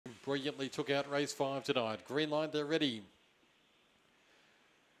brilliantly took out race 5 tonight. Green line, they're ready.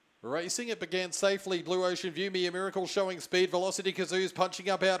 Racing, it began safely. Blue Ocean View, Me a Miracle showing speed. Velocity Kazoo's punching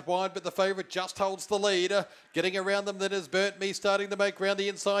up out wide, but the favourite just holds the lead. Getting around them then is Burnt Me starting to make round the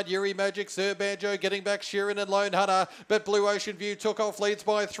inside. Yuri Magic, Sir Banjo getting back Sheeran and Lone Hunter, but Blue Ocean View took off, leads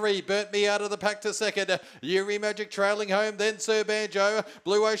by 3. Burnt Me out of the pack to second. Yuri Magic trailing home, then Sir Banjo.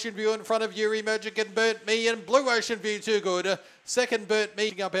 Blue Ocean View in front of Yuri Magic and Burnt Me, and Blue Ocean View too good. Second Burnt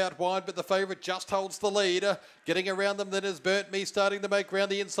Me up out wide, but the favourite just holds the lead. Getting around them then is Burnt Me starting to make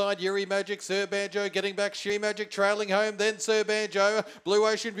round the inside. Yuri Magic, Sir Banjo getting back Yuri Magic trailing home, then Sir Banjo. Blue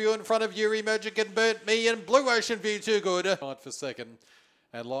Ocean View in front of Yuri Magic and Burnt Me, and Blue Ocean View too good. For second,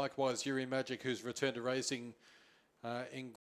 and likewise Yuri Magic, who's returned to racing in